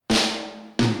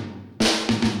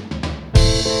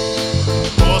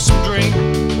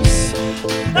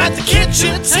the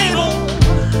kitchen table.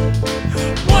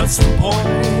 What's the point?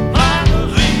 Minor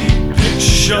league picture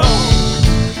show.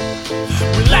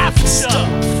 We laugh at stuff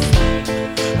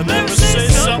and then we say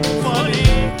something funny,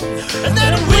 and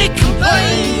then we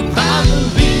complain. Minor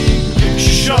league picture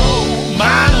show.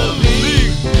 Minor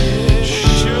league picture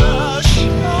show.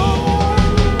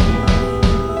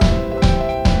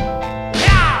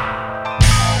 Yeah.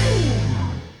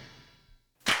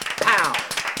 Pow!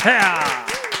 Yeah.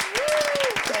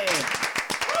 Bam!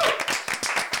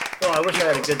 Oh, I wish I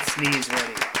had a good sneeze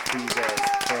ready for you guys.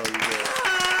 Oh, you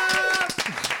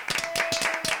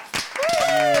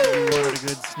You wanted a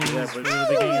good sneeze for the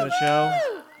beginning of the show.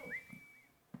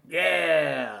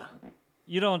 Yeah!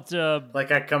 You don't.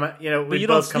 Like I come out, but we you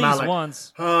don't both come out sneeze like,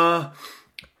 once.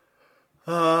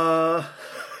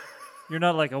 You're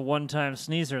not like a one-time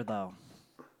sneezer, though.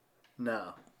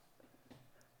 No.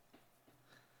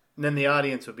 And then the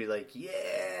audience would be like,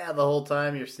 yeah, the whole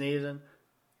time you're sneezing.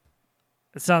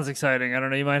 It sounds exciting. I don't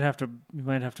know. You might have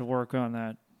to work on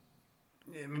that.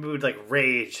 We would like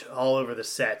rage all over the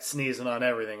set, sneezing on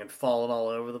everything and falling all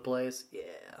over the place. Yeah.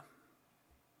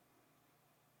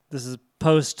 This is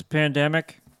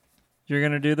post-pandemic. You're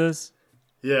gonna do this?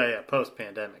 Yeah,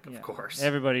 post-pandemic, of Yeah. course.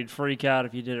 Everybody'd freak out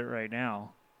if you did it right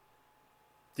now.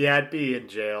 Yeah, I'd be in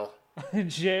jail. In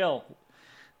jail.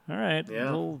 All right.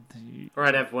 Yeah. Well, Or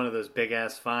I'd have one of those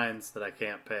big-ass fines that I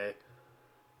can't pay.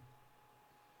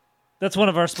 that's one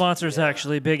of our sponsors,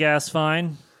 actually. Big Ass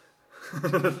Fine.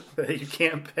 That you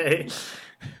can't pay.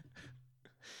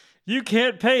 You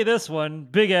can't pay this one.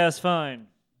 Big Ass Fine.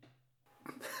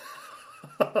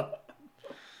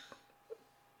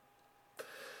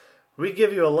 We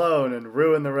give you a loan and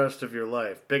ruin the rest of your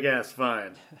life. Big-ass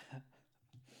fine.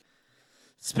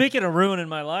 Speaking of ruining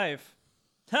my life.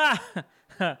 Ha!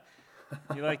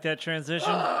 You like that transition?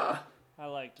 I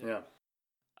liked it. Yeah.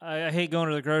 I hate going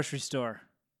to the grocery store.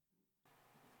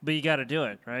 But you got to do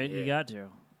it, right? Yeah. You got to.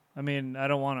 I mean, I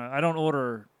don't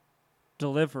order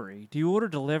delivery. Do you order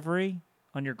delivery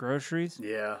on your groceries?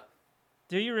 Yeah.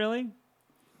 Do you really?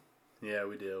 Yeah,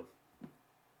 we do.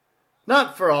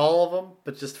 Not for all of them,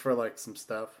 but just for like some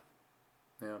stuff.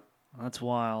 Yeah. That's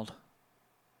wild.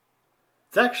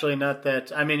 It's actually not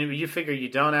that. I mean, you figure you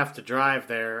don't have to drive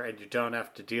there and you don't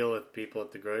have to deal with people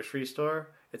at the grocery store.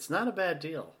 It's not a bad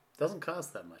deal. It doesn't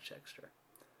cost that much extra.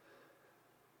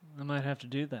 I might have to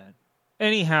do that.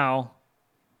 Anyhow,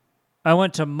 I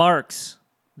went to Mark's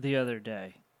the other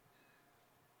day.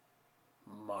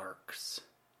 Marks.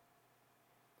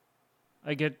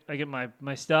 I get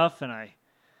my stuff and I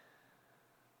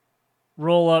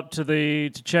roll up to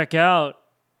check out,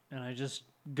 and I just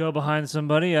go behind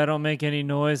somebody. I don't make any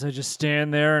noise. I just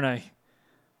stand there and I'm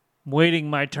waiting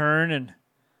my turn, and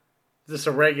Just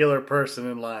a regular person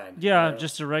in line. yeah,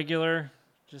 just a regular.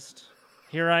 Just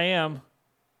here I am.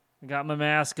 I got my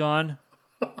mask on.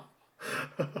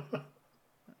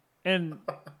 And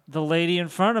the lady in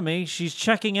front of me, she's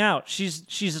checking out.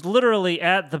 She's literally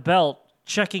at the belt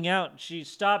checking out. She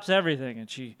stops everything and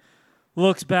she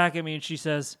looks back at me and she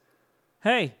says,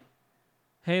 "Hey,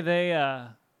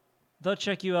 they'll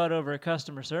check you out over at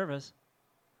customer service."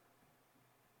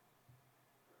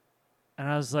 And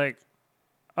I was like,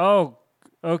 "Oh,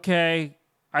 okay.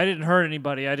 I didn't hurt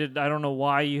anybody. I don't know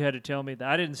why you had to tell me that.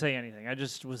 I didn't say anything. I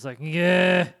just was like,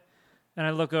 yeah." And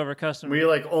I look over at customer. Were you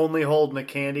like only holding a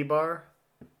candy bar?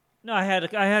 No, I had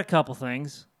a couple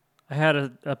things. I had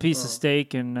a piece of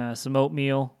steak and some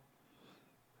oatmeal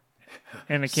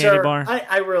and a candy Sir, bar.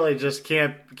 I really just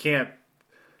can't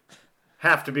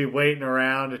have to be waiting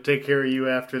around to take care of you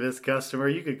after this customer.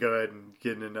 You could go ahead and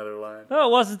get in another line. No,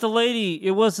 it wasn't the lady.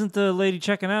 It wasn't the lady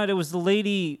checking out. It was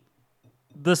the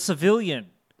civilian.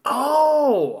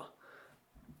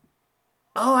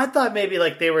 Oh, I thought maybe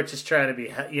like they were just trying to be,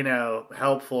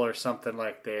 helpful or something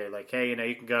like they're like, hey,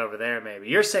 you can go over there maybe.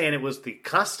 You're saying it was the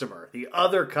customer, the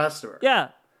other customer. Yeah.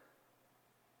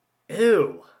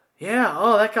 Ew. Yeah.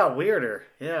 Oh, that got weirder.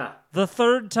 Yeah. The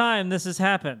third time this has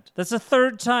happened. That's the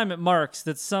third time at Mark's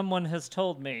that someone has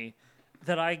told me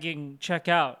that I can check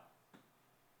out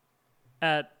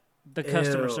at the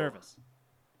customer Ew. service.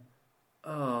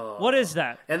 Oh. What is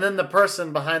that? And then the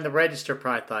person behind the register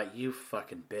probably thought, you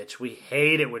fucking bitch. We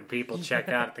hate it when people check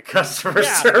out at the customer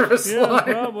service line.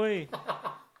 Probably.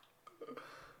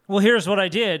 Well, here's what I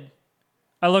did.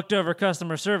 I looked over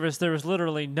customer service. There was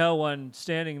literally no one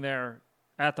standing there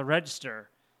at the register.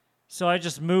 So I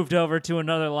just moved over to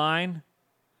another line.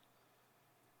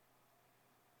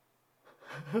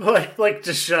 like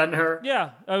to shun her.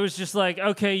 Yeah, I was just like,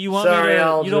 okay, you want Sorry, me to,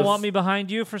 I'll you don't just- want me behind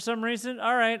you for some reason?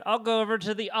 All right, I'll go over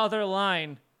to the other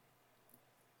line.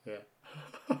 Yeah.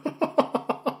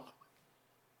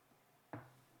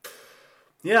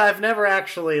 Yeah, I've never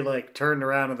actually like turned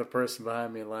around to the person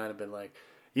behind me in line and been like,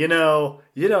 you know,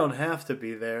 you don't have to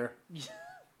be there.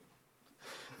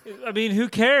 I mean, who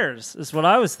cares? Is what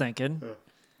I was thinking.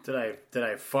 Did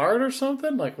I fart or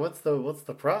something? Like, what's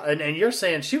the problem? And you're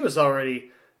saying she was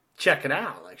already checking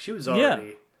out. Like she was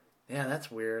already. Yeah, that's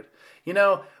weird. You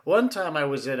know, one time I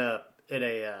was in a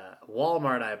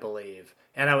Walmart, I believe,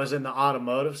 and I was in the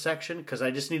automotive section because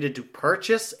I just needed to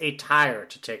purchase a tire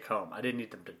to take home. I didn't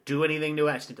need them to do anything to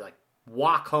it. I just need to like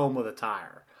walk home with a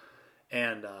tire.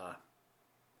 And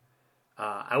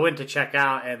I went to check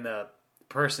out, and the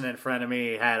person in front of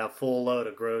me had a full load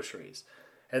of groceries.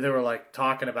 And they were like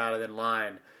talking about it in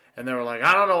line. And they were like,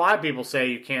 I don't know why people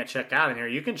say you can't check out in here.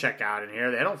 You can check out in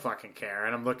here. They don't fucking care.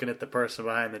 And I'm looking at the person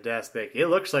behind the desk. It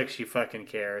looks like she fucking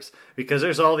cares. Because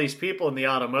there's all these people in the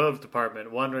automotive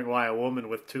department wondering why a woman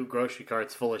with 2 grocery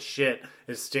carts full of shit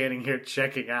is standing here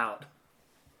checking out.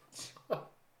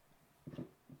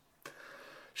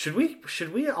 Should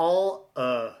we all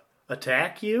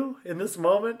attack you in this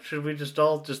moment? Should we just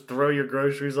all just throw your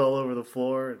groceries all over the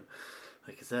floor? And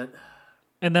like, is that...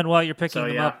 And then while you're picking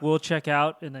them up, we'll check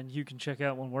out, and then you can check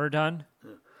out when we're done.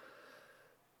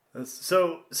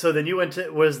 So then you went to,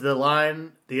 was the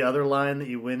other line that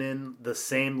you went in the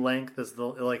same length as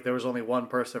like there was only one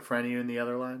person in front of you in the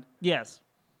other line? Yes.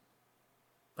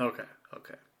 Okay.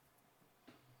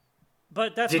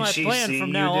 But that's my plan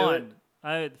from now on.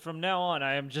 From now on,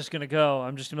 I am just going to go.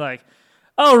 I'm just going to be like,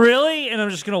 oh, really? And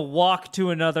I'm just going to walk to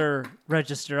another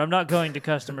register. I'm not going to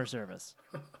customer service.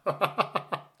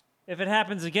 If it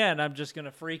happens again, I'm just going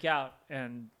to freak out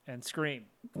and scream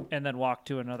and then walk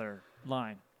to another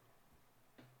line.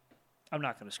 I'm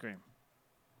not going to scream.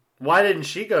 Why didn't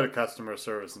she go to customer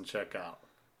service and check out?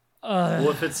 Well,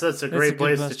 if it's such a great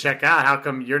place to check out, how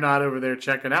come you're not over there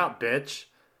checking out, bitch?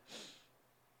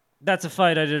 That's a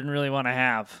fight I didn't really want to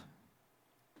have.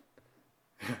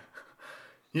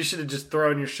 You should have just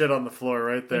thrown your shit on the floor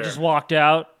right there. And just walked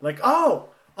out. Like, oh,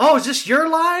 is this your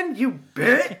line, you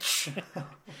bitch?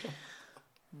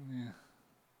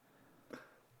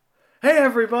 Hey,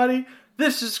 everybody,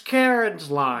 this is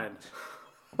Karen's line.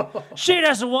 She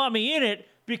doesn't want me in it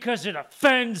because it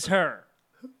offends her.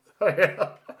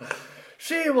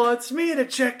 She wants me to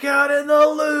check out in the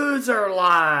loser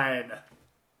line,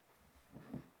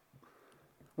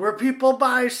 where people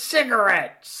buy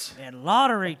cigarettes. And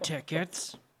lottery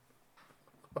tickets.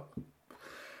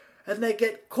 And they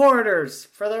get quarters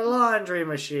for their laundry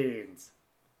machines.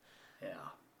 Yeah.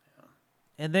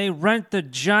 And they rent the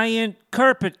giant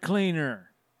carpet cleaner.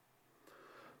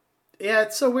 Yeah,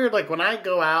 it's so weird. Like, when I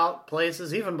go out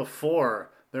places, even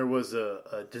before there was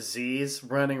a disease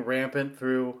running rampant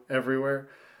through everywhere,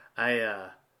 I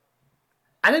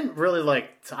didn't really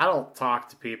I don't talk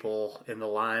to people in the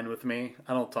line with me.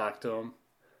 I don't talk to them.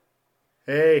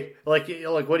 Hey, like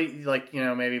what do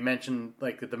you, maybe mention,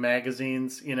 like, the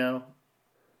magazines,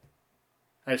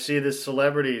 I see this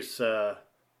celebrity's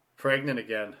pregnant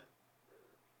again.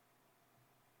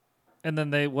 And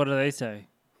then what do they say?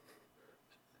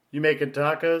 You making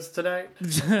tacos tonight?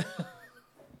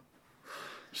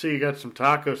 See, you got some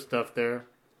taco stuff there.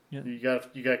 Yeah. You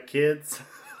got kids?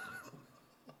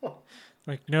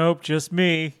 Like, nope, just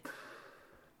me.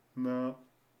 No.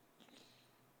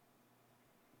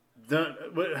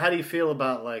 How do you feel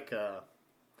about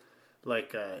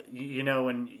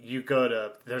when you go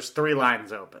to, there's 3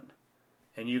 lines open,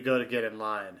 and you go to get in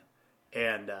line,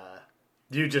 and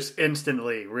you just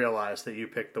instantly realize that you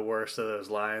picked the worst of those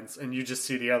lines, and you just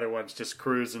see the other ones just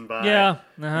cruising by. Yeah.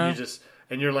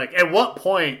 And you're like, at what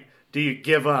point do you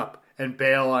give up and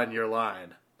bail on your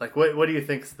line? Like, what do you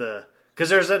think's because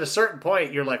there's at a certain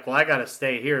point you're like, well, I got to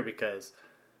stay here because,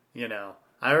 I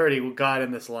already got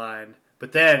in this line.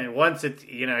 But then once it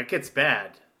gets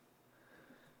bad.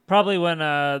 Probably when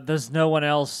there's no one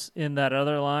else in that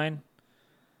other line.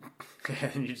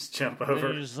 And you just jump over. And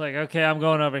you're just like, okay, I'm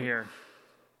going over here.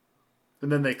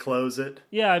 And then they close it.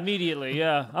 Yeah, immediately,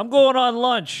 yeah. I'm going on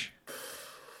lunch.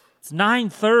 It's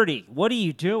 9:30. What are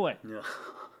you doing? Yeah.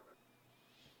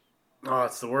 Oh,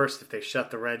 it's the worst if they shut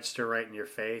the register right in your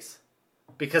face.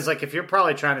 Because, if you're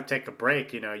probably trying to take a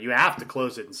break, you have to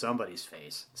close it in somebody's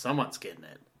face. Someone's getting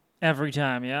it. Every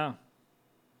time, yeah.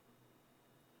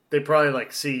 They probably,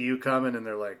 see you coming, and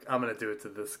they're like, I'm going to do it to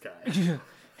this guy.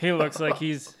 He looks like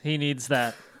he needs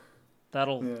that.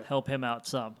 That'll help him out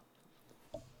some.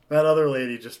 That other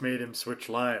lady just made him switch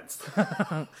lines.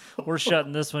 We're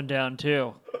shutting this one down,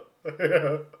 too.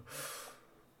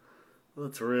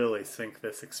 Let's really sink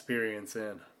this experience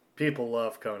in. People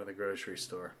love coming to the grocery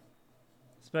store.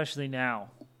 Especially now.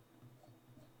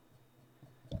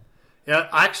 Yeah,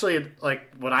 actually,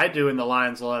 like what I do in the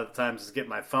lines a lot of the times is get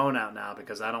my phone out now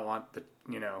because I don't want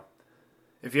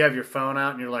if you have your phone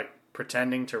out and you're like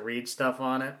pretending to read stuff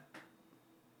on it,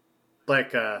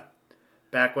 like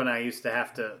back when I used to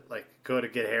have to like go to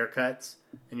get haircuts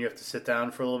and you have to sit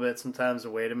down for a little bit sometimes to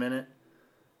wait a minute.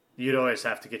 You'd always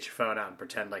have to get your phone out and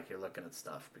pretend like you're looking at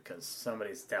stuff because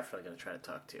somebody's definitely going to try to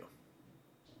talk to you.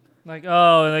 Like,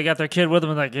 oh, they got their kid with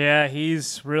them and like, yeah,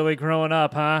 he's really growing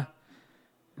up, huh?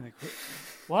 Like,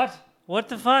 what? What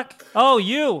the fuck? Oh,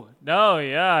 you? No,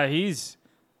 yeah, he's...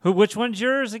 Who? Which one's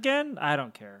yours again? I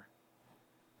don't care.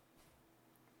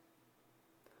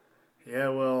 Yeah,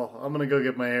 well, I'm going to go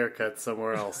get my hair cut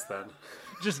somewhere else then.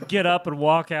 Just get up and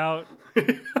walk out.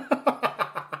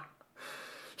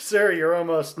 Sir, you're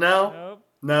almost... No? Nope.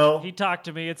 No. He talked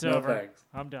to me. It's No, over. thanks.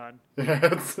 I'm done.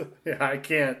 Yeah, I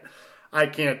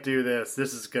can't do this.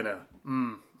 This is gonna...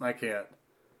 I can't.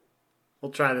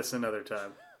 We'll try this another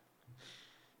time.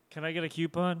 Can I get a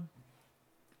coupon?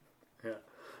 Yeah.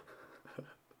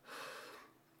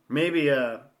 Maybe,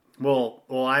 I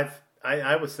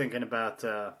was thinking about,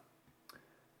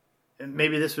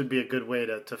 maybe this would be a good way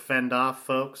to fend off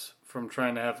folks from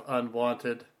trying to have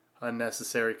unwanted,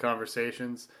 unnecessary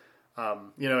conversations.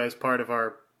 As part of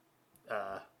our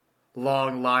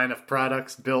long line of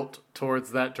products built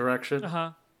towards that direction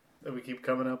that we keep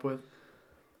coming up with.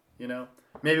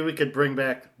 Maybe we could bring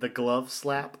back the glove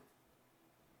slap.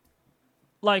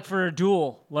 Like for a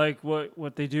duel, like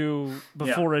what they do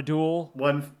before a duel.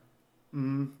 One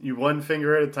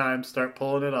finger at a time, start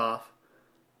pulling it off,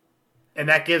 and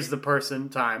that gives the person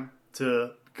time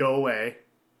to go away.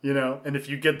 And if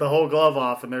you get the whole glove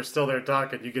off and they're still there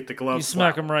talking, you get the glove. You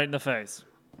smack them right in the face.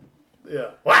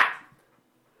 Yeah. Whack!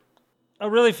 I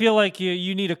really feel like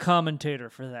you need a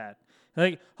commentator for that.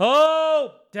 Like,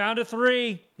 oh, down to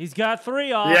 3. He's got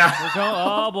 3 off. Yeah.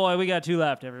 Oh boy, we got 2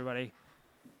 left, everybody.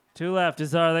 2 left.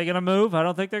 Are they going to move? I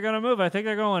don't think they're going to move. I think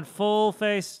they're going full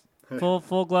face,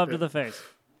 full glove to the face.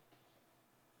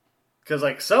 Because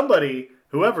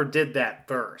whoever did that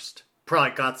first,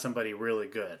 probably got somebody really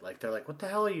good. Like, they're like, what the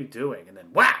hell are you doing? And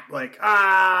then whack! Like,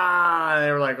 and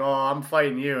they were like, oh, I'm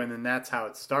fighting you. And then that's how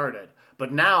it started.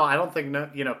 But now, I don't think,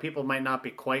 people might not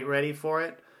be quite ready for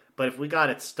it. But if we got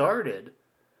it started,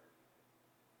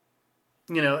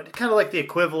 kind of like the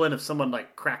equivalent of someone,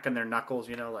 like, cracking their knuckles,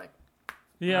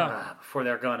 before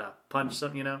they're going to punch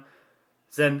something,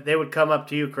 Then they would come up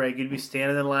to you, Craig. You'd be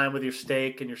standing in line with your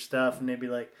steak and your stuff, and they'd be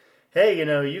like, hey,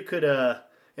 you could,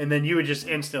 and then you would just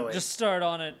instantly. Just start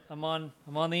on it. I'm on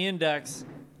the index,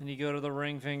 and you go to the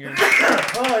ring finger.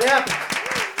 Oh, yeah.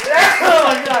 Oh,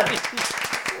 my God.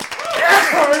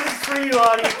 Oh, this is for you,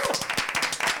 audience.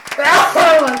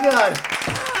 Oh, my God.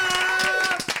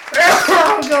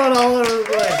 I'm going all over the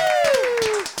place.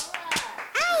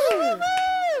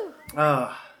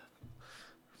 Oh,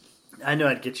 I knew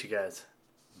I'd get you guys.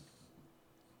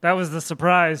 That was the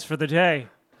surprise for the day.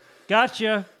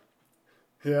 Gotcha.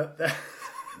 Yeah.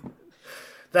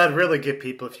 That'd really get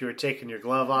people if you were taking your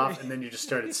glove off and then you just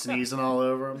started sneezing all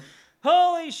over them.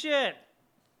 Holy shit.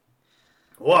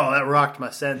 Whoa, that rocked my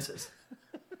senses.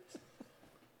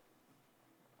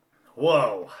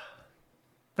 Whoa.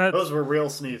 Those were real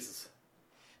sneezes.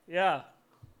 Yeah.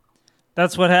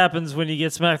 That's what happens when you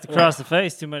get smacked across the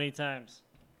face too many times.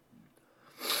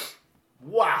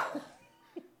 Wow.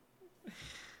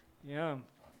 Yeah.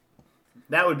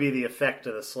 That would be the effect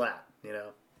of the slap,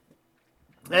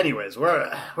 Anyways,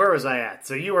 where was I at?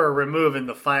 So you were removing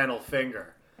the final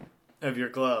finger of your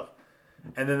glove.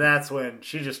 And then that's when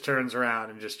she just turns around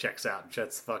and just checks out and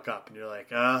shuts the fuck up. And you're like,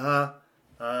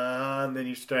 and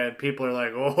then people are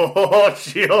like, oh,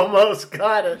 she almost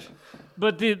got it.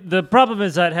 But the problem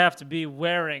is I'd have to be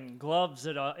wearing gloves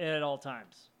at all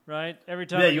times, right? Every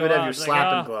time. Yeah, you would have your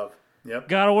slapping glove. Yep.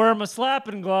 Gotta wear my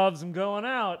slapping gloves. I'm going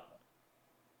out.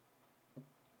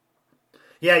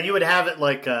 Yeah, you would have it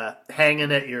like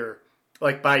hanging at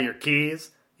by your keys,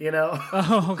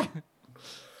 Oh, okay.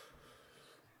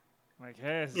 Like,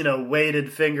 hey.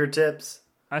 Weighted fingertips.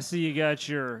 I see you got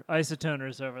your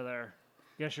isotoners over there.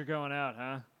 Guess you're going out,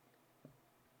 huh?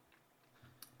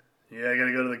 Yeah, I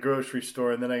gotta go to the grocery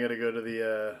store, and then I gotta go to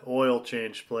the oil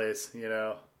change place,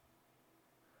 Yeah,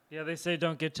 they say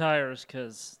don't get tires,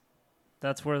 because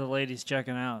that's where the lady's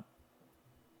checking out.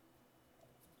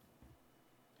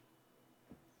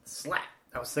 Slap.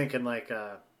 I was thinking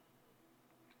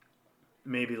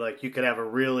maybe you could have a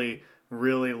really,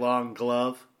 really long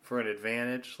glove for an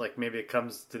advantage. Like maybe it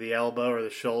comes to the elbow or the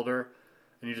shoulder,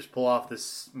 and you just pull off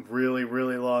this really,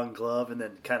 really long glove, and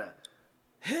then kind of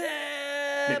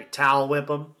maybe towel whip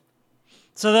them.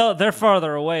 So they're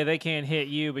farther away. They can't hit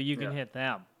you, but you can hit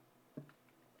them.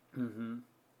 Mm-hmm.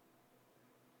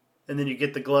 And then you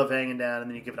get the glove hanging down, and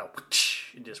then you give it a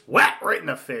and just whack right in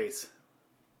the face,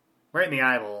 right in the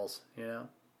eyeballs. You know.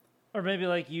 Or maybe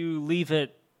like you leave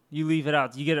it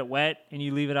out. You get it wet and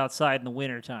you leave it outside in the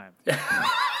wintertime.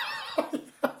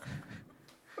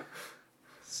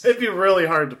 It'd be really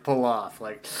hard to pull off.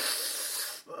 Like,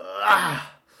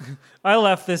 I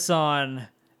left this on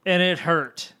and it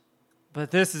hurt, but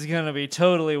this is gonna be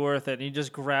totally worth it. And you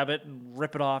just grab it and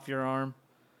rip it off your arm.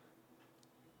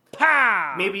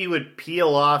 Pow! Maybe you would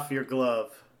peel off your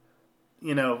glove,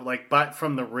 you know, like but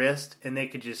from the wrist, and they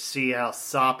could just see how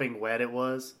sopping wet it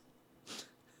was.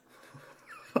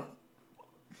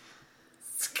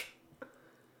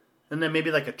 And then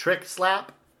maybe like a trick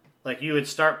slap. Like you would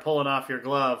start pulling off your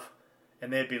glove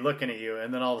and they'd be looking at you,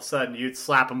 and then all of a sudden you'd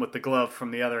slap them with the glove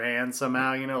from the other hand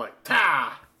somehow, you know, like,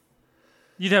 ta!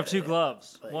 You'd have two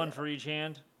gloves, one for each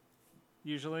hand,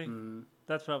 usually.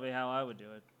 That's probably how I would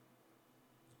do it.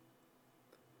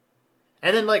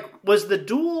 And then, like, was the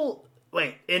duel...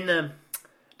 Wait, did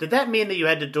that mean that you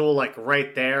had to duel, like,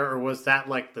 right there, or was that,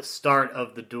 like, the start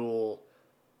of the duel?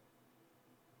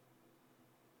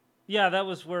 Yeah, that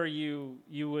was where you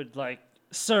would, like,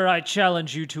 sir, I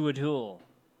challenge you to a duel.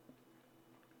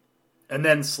 And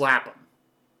then slap him.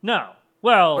 No.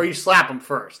 Well... Or you slap him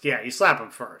first. Yeah, you slap him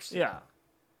first. Yeah.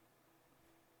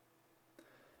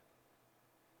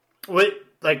 What,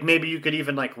 like, maybe you could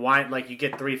even, like, like, you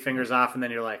get 3 fingers off, and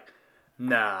then you're like,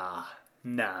 nah,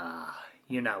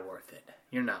 you're not worth it.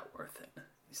 You're not worth it.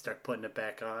 You start putting it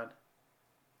back on.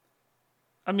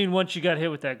 I mean, once you got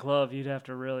hit with that glove, you'd have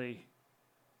to really...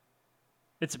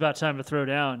 It's about time to throw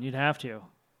down. You'd have to.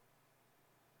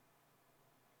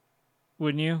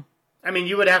 Wouldn't you? I mean,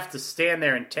 you would have to stand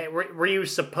there and take... Were you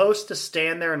supposed to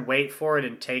stand there and wait for it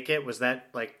and take it? Was that,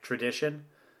 like, tradition?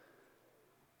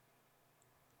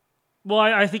 Well,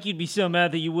 I think you'd be so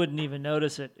mad that you wouldn't even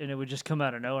notice it, and it would just come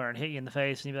out of nowhere and hit you in the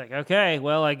face, and you'd be like, okay,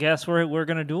 well, I guess we're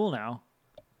going to duel now.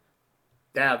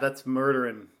 Yeah, that's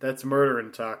murdering. That's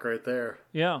murdering talk right there.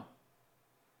 Yeah.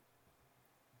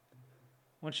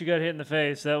 Once you got hit in the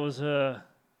face, that was a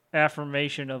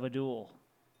affirmation of a duel.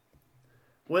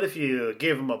 What if you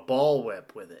gave him a ball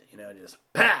whip with it? You know, just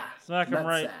pa! Smack him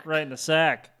right in the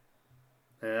sack.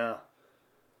 Yeah.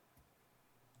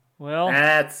 Well,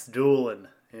 that's dueling.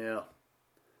 Yeah.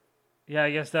 Yeah,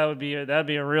 I guess that'd be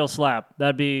a real slap.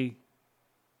 That'd be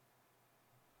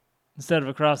instead of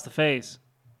across the face.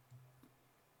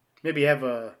 Maybe have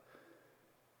a.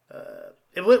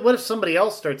 What if somebody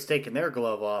else starts taking their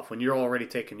glove off when you're already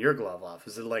taking your glove off?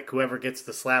 Is it like whoever gets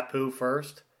to slap who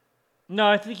first? No,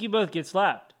 I think you both get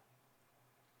slapped.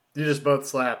 You just both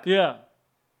slap? Yeah.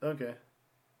 Okay.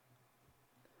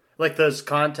 Like those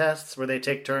contests where they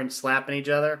take turns slapping each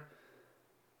other?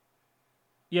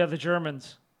 Yeah, the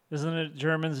Germans. Isn't it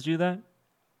Germans do that?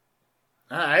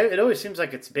 It always seems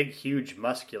like it's big, huge,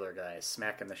 muscular guys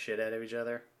smacking the shit out of each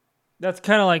other. That's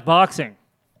kind of like boxing.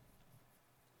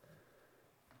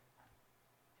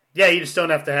 Yeah, you just don't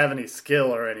have to have any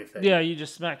skill or anything. Yeah, you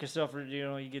just smack yourself,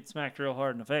 you get smacked real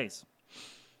hard in the face.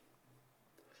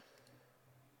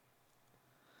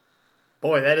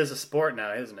 Boy, that is a sport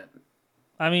now, isn't it?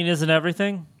 I mean, isn't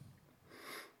everything?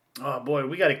 Oh, boy,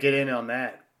 we got to get in on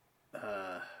that.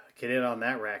 Get in on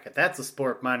that racket. That's a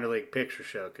sport Minor League Picture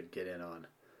Show could get in on.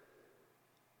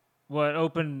 What,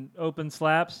 open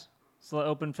slaps?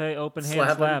 Open hand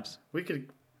slaps? We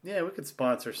could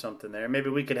sponsor something there.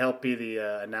 Maybe we could help be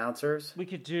the announcers. We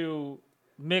could do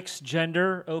mixed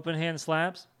gender open hand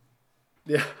slaps.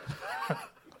 Yeah.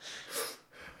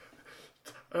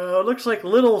 Looks like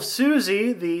little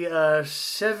Susie, the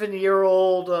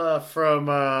 7-year-old from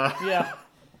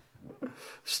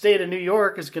state of New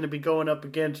York, is going to be going up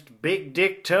against Big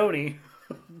Dick Tony.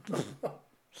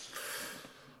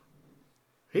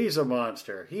 He's a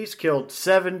monster. He's killed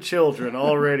 7 children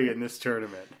already in this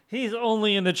tournament. He's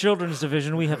only in the children's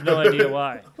division. We have no idea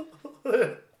why.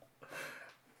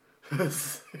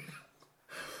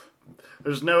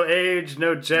 There's no age,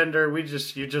 no gender.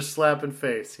 You just slap in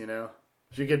face, you know.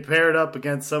 If you get paired up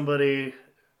against somebody,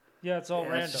 it's all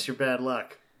random. It's just your bad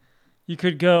luck. You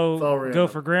could go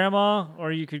for grandma,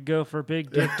 or you could go for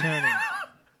Big Dick Tony.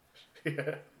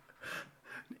 Yeah.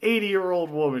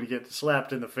 80-year-old woman get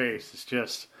slapped in the face.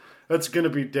 That's going to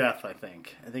be death, I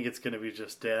think. I think it's going to be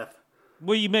just death.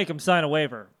 Well, you make them sign a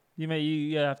waiver.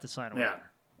 You have to sign a waiver. Yeah.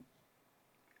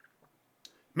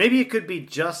 Maybe it could be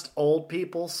just old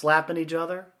people slapping each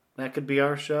other. That could be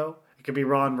our show. It could be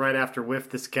Ron right after Whiff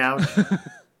This Couch.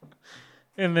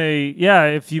 And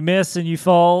if you miss and you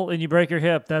fall and you break your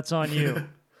hip, that's on you.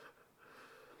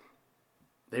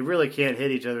 They really can't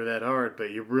hit each other that hard, but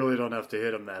you really don't have to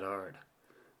hit them that hard.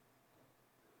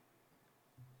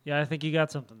 Yeah, I think you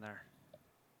got something there.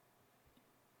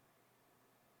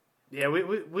 Yeah,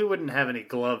 we wouldn't have any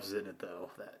gloves in it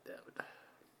though. That would.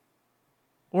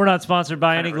 We're not sponsored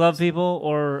by any glove people,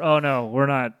 or oh no, we're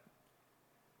not.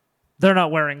 They're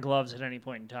not wearing gloves at any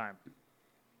point in time.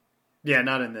 Yeah,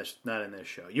 not in this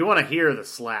show. You want to hear the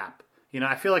slap.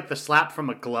 I feel like the slap from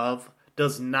a glove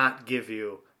does not give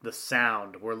you the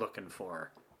sound we're looking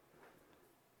for.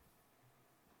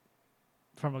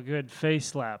 From a good face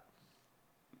slap.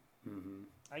 Mm-hmm.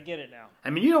 I get it now. I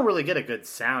mean, you don't really get a good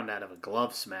sound out of a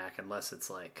glove smack unless it's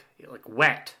like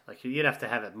wet. Like you'd have to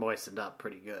have it moistened up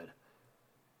pretty good.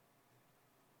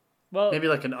 Well, maybe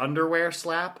like an underwear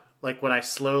slap. Like when I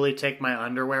slowly take my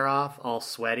underwear off, all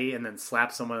sweaty, and then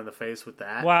slap someone in the face with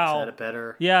that. Wow. Is that a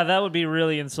better? Yeah, that would be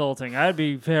really insulting. I'd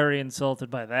be very insulted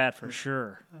by that for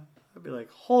sure. I'd be like,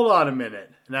 hold on a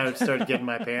minute. And I would start getting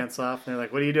my pants off. And they're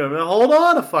like, what are you doing? Like, hold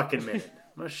on a fucking minute.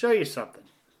 I'm going to show you something.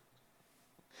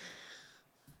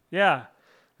 Yeah.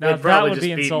 Now that would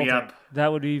be insulting.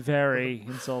 That would be very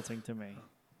insulting to me.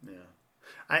 Yeah.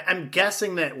 I'm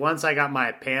guessing that once I got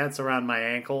my pants around my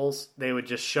ankles, they would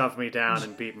just shove me down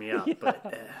and beat me up. Yeah.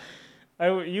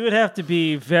 But you would have to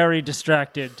be very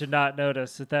distracted to not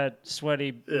notice that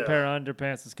sweaty pair of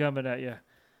underpants is coming at you.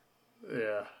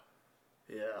 Yeah.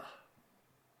 Yeah.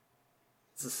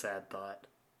 It's a sad thought.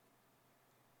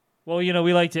 Well,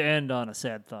 we like to end on a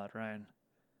sad thought, Ryan.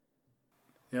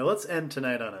 Yeah, let's end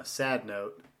tonight on a sad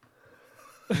note.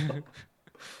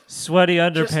 Sweaty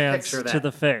underpants to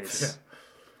the face. Yeah.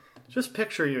 Just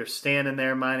picture you're standing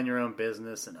there minding your own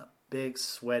business and a big,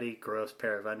 sweaty, gross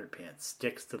pair of underpants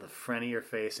sticks to the front of your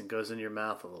face and goes into your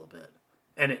mouth a little bit.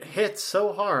 And it hits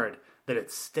so hard that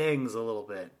it stings a little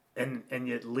bit. And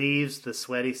it leaves the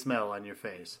sweaty smell on your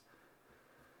face.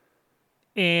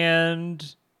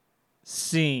 And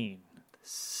scene.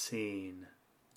 Scene.